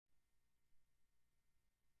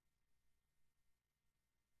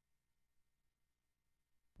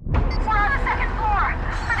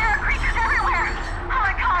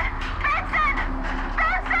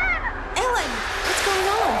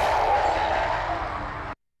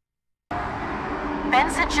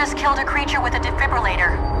Vincent just killed a creature with a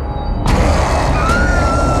defibrillator.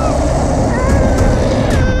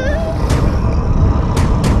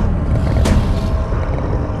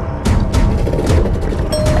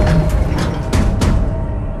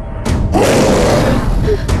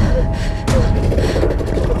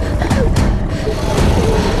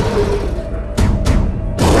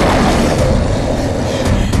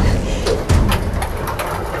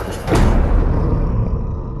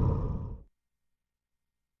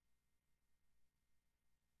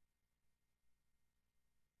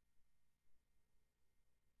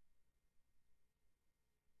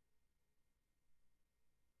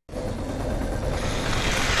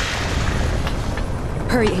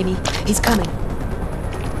 Hurry, Amy. He's coming.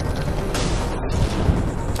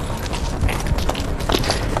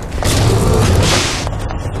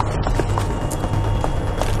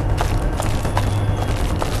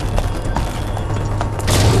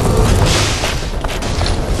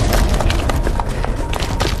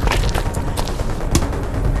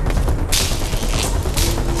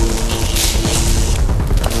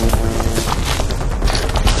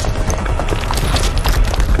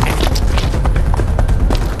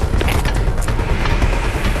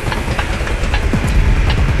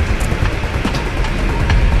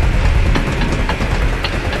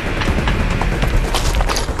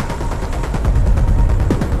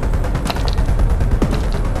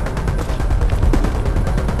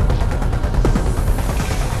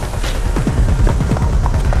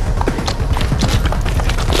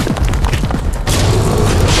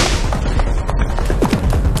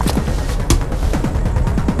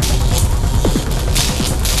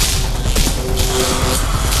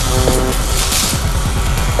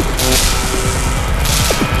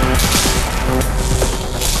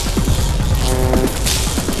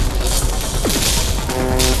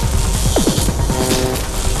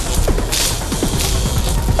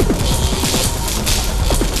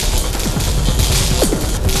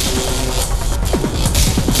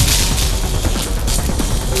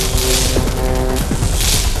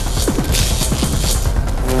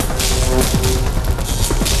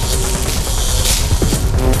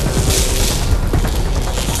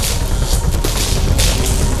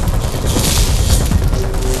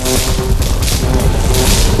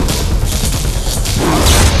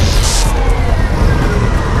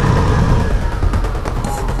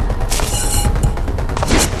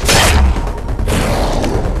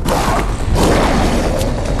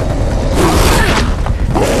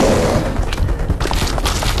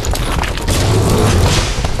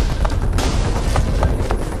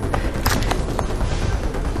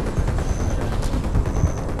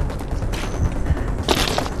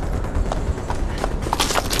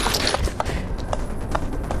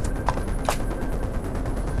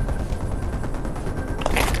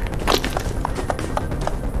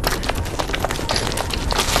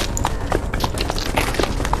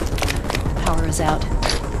 Out.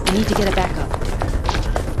 I need to get it back up.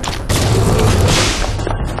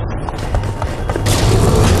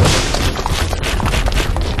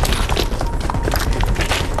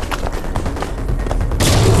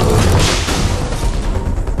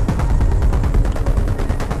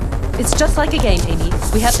 It's just like a game, Amy.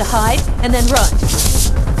 We have to hide and then run.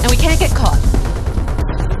 And we can't get caught.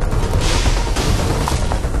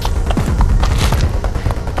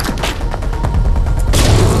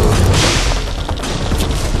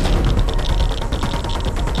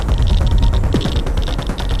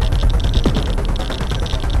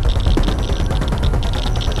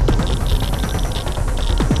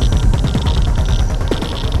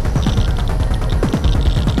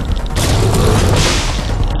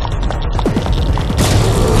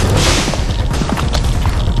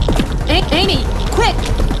 Amy, quick!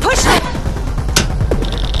 Push it!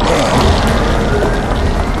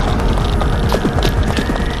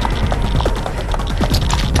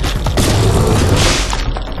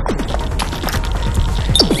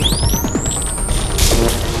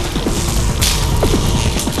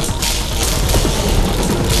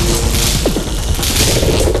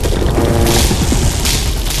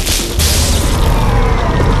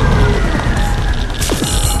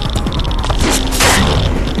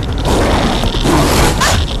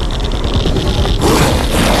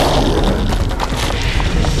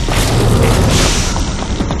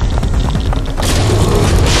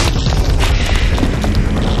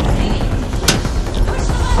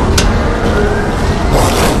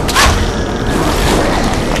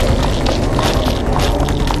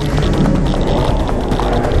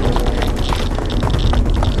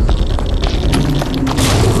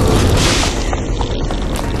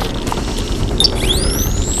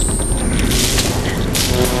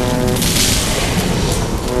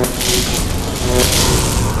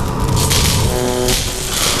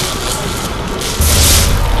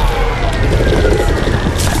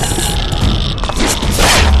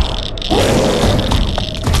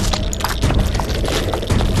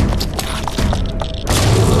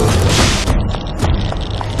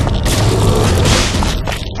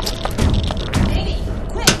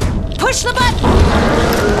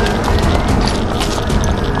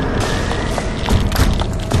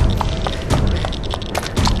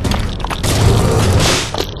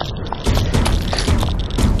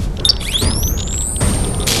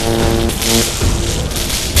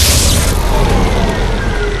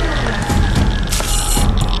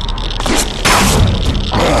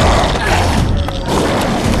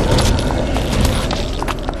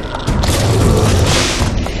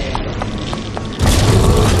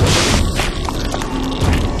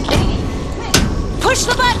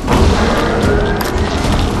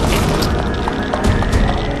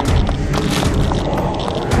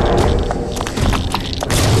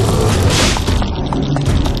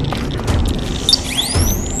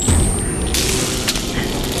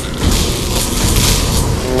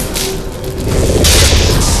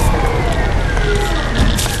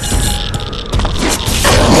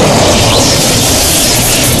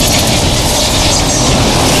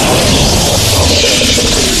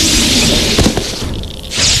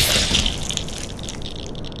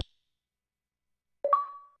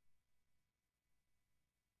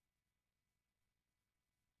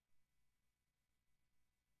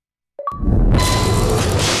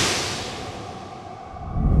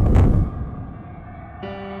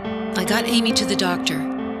 I got Amy to the doctor,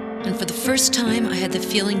 and for the first time I had the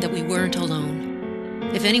feeling that we weren't alone.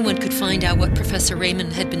 If anyone could find out what Professor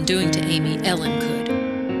Raymond had been doing to Amy, Ellen could.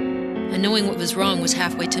 And knowing what was wrong was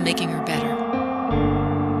halfway to making her better.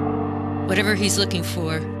 Whatever he's looking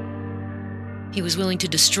for, he was willing to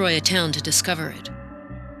destroy a town to discover it.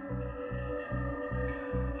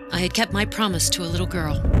 I had kept my promise to a little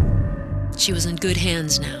girl. She was in good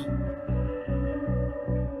hands now.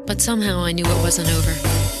 But somehow I knew it wasn't over.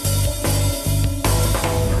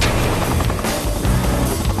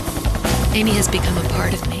 Amy has become a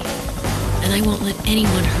part of me, and I won't let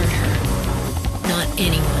anyone hurt her. Not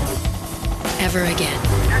anyone. Ever again.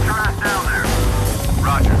 Get your ass down there.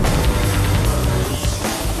 Roger.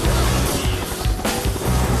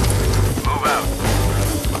 Move out.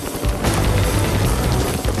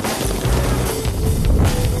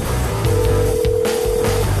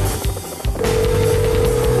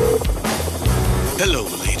 Hello,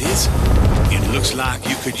 ladies. It looks like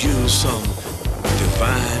you could use some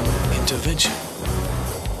divine intervention.